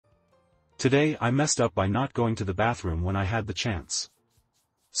Today I messed up by not going to the bathroom when I had the chance.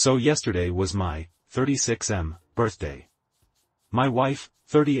 So yesterday was my 36th birthday. My wife,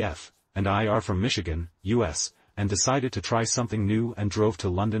 30th, and I are from Michigan, US, and decided to try something new and drove to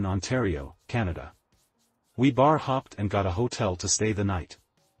London, Ontario, Canada. We bar hopped and got a hotel to stay the night.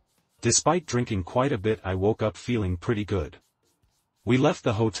 Despite drinking quite a bit, I woke up feeling pretty good. We left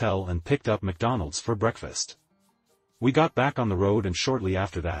the hotel and picked up McDonald's for breakfast. We got back on the road, and shortly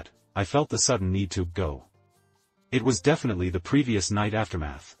after that, I felt the sudden need to go. It was definitely the previous night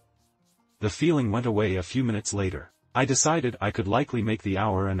aftermath. The feeling went away a few minutes later. I decided I could likely make the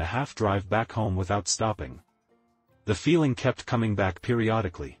hour-and-a-half drive back home without stopping. The feeling kept coming back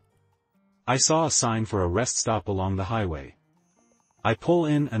periodically. I saw a sign for a rest stop along the highway. I pull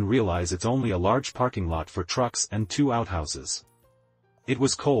in and realize it's only a large parking lot for trucks and 2 outhouses. It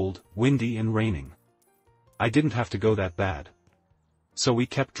was cold, windy and raining. I didn't have to go that bad. So we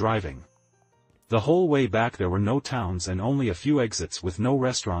kept driving. The whole way back there were no towns and only a few exits with no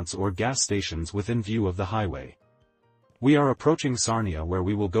restaurants or gas stations within view of the highway. We are approaching Sarnia, where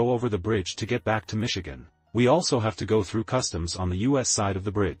we will go over the bridge to get back to Michigan. We also have to go through customs on the US side of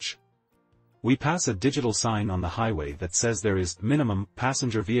the bridge. We pass a digital sign on the highway that says there is minimum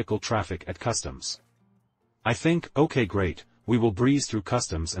passenger vehicle traffic at customs. I think, okay, great, we will breeze through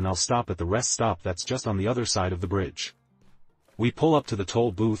customs and I'll stop at the rest stop that's just on the other side of the bridge. We pull up to the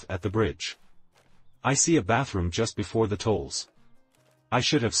toll booth at the bridge. I see a bathroom just before the tolls. I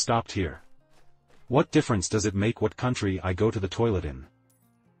should have stopped here. What difference does it make what country I go to the toilet in?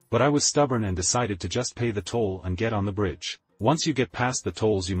 But I was stubborn and decided to just pay the toll and get on the bridge. Once you get past the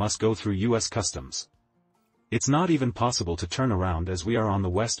tolls, you must go through US customs. It's not even possible to turn around as we are on the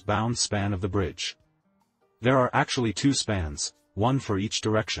westbound span of the bridge. There are actually 2 spans, one for each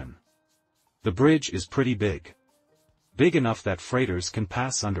direction. The bridge is pretty big. Big enough that freighters can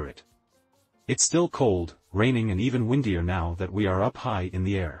pass under it. It's still cold, raining and even windier now that we are up high in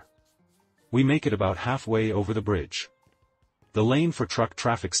the air. We make it about halfway over the bridge. The lane for truck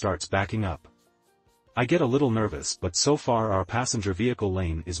traffic starts backing up. I get a little nervous, but so far our passenger vehicle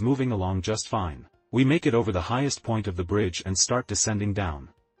lane is moving along just fine. We make it over the highest point of the bridge and start descending down.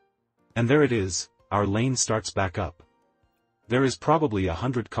 And there it is, our lane starts back up. There is probably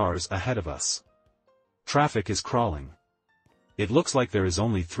 100 cars ahead of us. Traffic is crawling. It looks like there is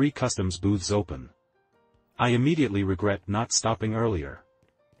only 3 customs booths open. I immediately regret not stopping earlier.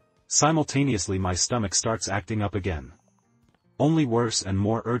 Simultaneously my stomach starts acting up again. Only worse and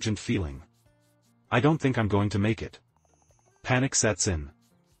more urgent feeling. I don't think I'm going to make it. Panic sets in.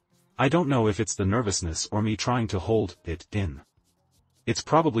 I don't know if it's the nervousness or me trying to hold it in. It's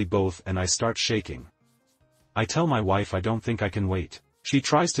probably both, and I start shaking. I tell my wife I don't think I can wait. She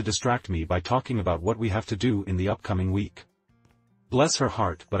tries to distract me by talking about what we have to do in the upcoming week. Bless her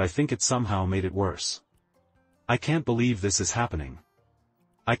heart, but I think it somehow made it worse. I can't believe this is happening.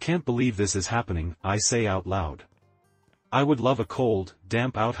 I can't believe this is happening, I say out loud. I would love a cold,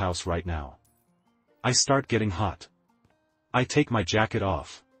 damp outhouse right now. I start getting hot. I take my jacket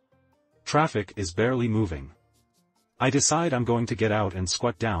off. Traffic is barely moving. I decide I'm going to get out and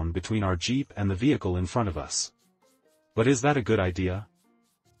squat down between our Jeep and the vehicle in front of us. But is that a good idea?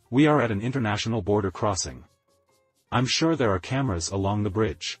 We are at an international border crossing. I'm sure there are cameras along the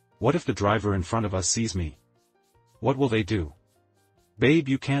bridge. What if the driver in front of us sees me? What will they do? Babe,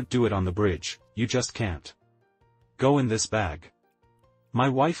 you can't do it on the bridge, you just can't. Go in this bag. My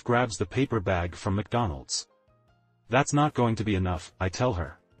wife grabs the paper bag from McDonald's. That's not going to be enough, I tell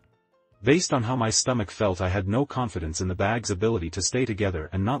her. Based on how my stomach felt, I had no confidence in the bag's ability to stay together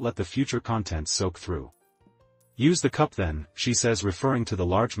and not let the future contents soak through. Use the cup then, she says, referring to the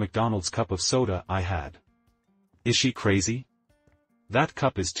large McDonald's cup of soda I had. Is she crazy? That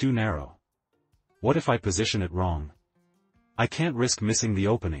cup is too narrow. What if I position it wrong? I can't risk missing the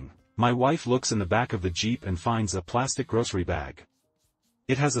opening. My wife looks in the back of the Jeep and finds a plastic grocery bag.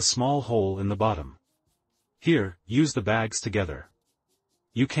 It has a small hole in the bottom. Here, use the bags together.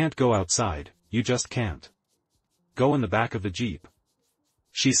 You can't go outside, you just can't. Go in the back of the Jeep.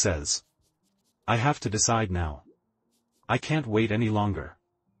 She says. I have to decide now. I can't wait any longer.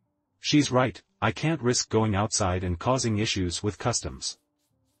 She's right, I can't risk going outside and causing issues with customs.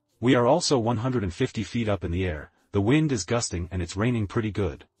 We are also 150 feet up in the air, the wind is gusting and it's raining pretty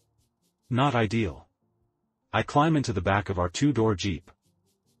good. Not ideal. I climb into the back of our 2-door Jeep.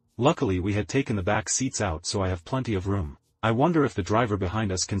 Luckily we had taken the back seats out, so I have plenty of room. I wonder if the driver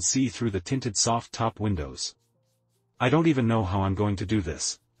behind us can see through the tinted soft top windows. I don't even know how I'm going to do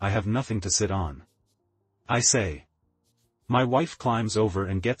this, I have nothing to sit on. I say. My wife climbs over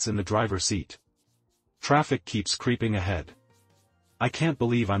and gets in the driver's seat. Traffic keeps creeping ahead. I can't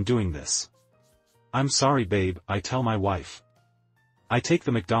believe I'm doing this. I'm sorry babe, I tell my wife. I take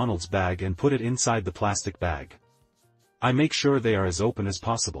the McDonald's bag and put it inside the plastic bag. I make sure they are as open as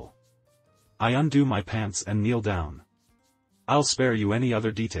possible. I undo my pants and kneel down. I'll spare you any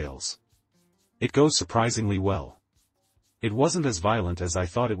other details. It goes surprisingly well. It wasn't as violent as I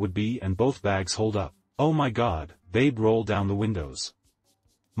thought it would be and both bags hold up. Oh my God, babe, roll down the windows.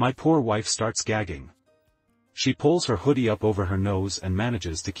 My poor wife starts gagging. She pulls her hoodie up over her nose and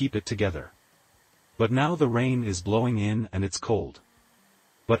manages to keep it together. But now the rain is blowing in and it's cold.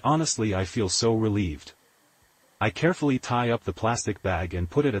 But honestly I feel so relieved. I carefully tie up the plastic bag and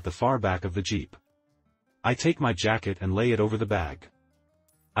put it at the far back of the Jeep. I take my jacket and lay it over the bag.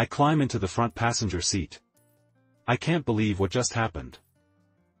 I climb into the front passenger seat. I can't believe what just happened.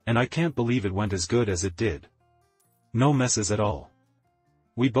 And I can't believe it went as good as it did. No messes at all.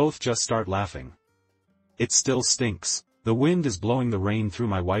 We both just start laughing. It still stinks. The wind is blowing the rain through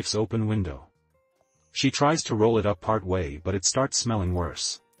my wife's open window. She tries to roll it up part way but it starts smelling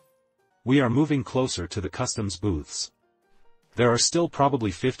worse. We are moving closer to the customs booths. There are still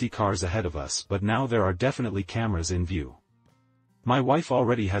probably 50 cars ahead of us but now there are definitely cameras in view. My wife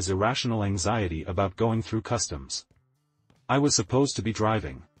already has irrational anxiety about going through customs. I was supposed to be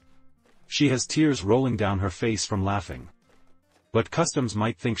driving. She has tears rolling down her face from laughing. But customs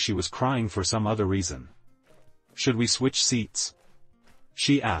might think she was crying for some other reason. Should we switch seats?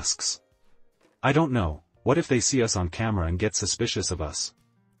 She asks. I don't know, what if they see us on camera and get suspicious of us?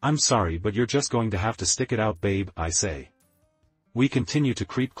 I'm sorry but you're just going to have to stick it out babe, I say. We continue to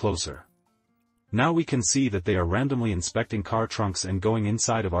creep closer. Now we can see that they are randomly inspecting car trunks and going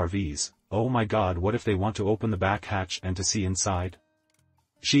inside of RVs. Oh my God, what if they want to open the back hatch and to see inside?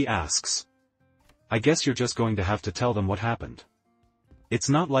 She asks. I guess you're just going to have to tell them what happened. It's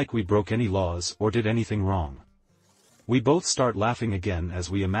not like we broke any laws or did anything wrong. We both start laughing again as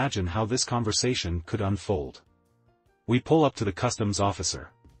we imagine how this conversation could unfold. We pull up to the customs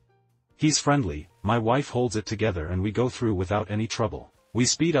officer. He's friendly, my wife holds it together and we go through without any trouble. We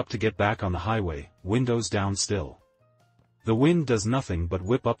speed up to get back on the highway, windows down still. The wind does nothing but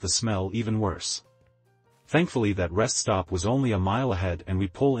whip up the smell even worse. Thankfully that rest stop was only a mile ahead and we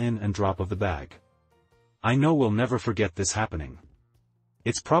pull in and drop of the bag. I know we'll never forget this happening.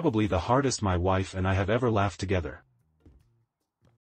 It's probably the hardest my wife and I have ever laughed together.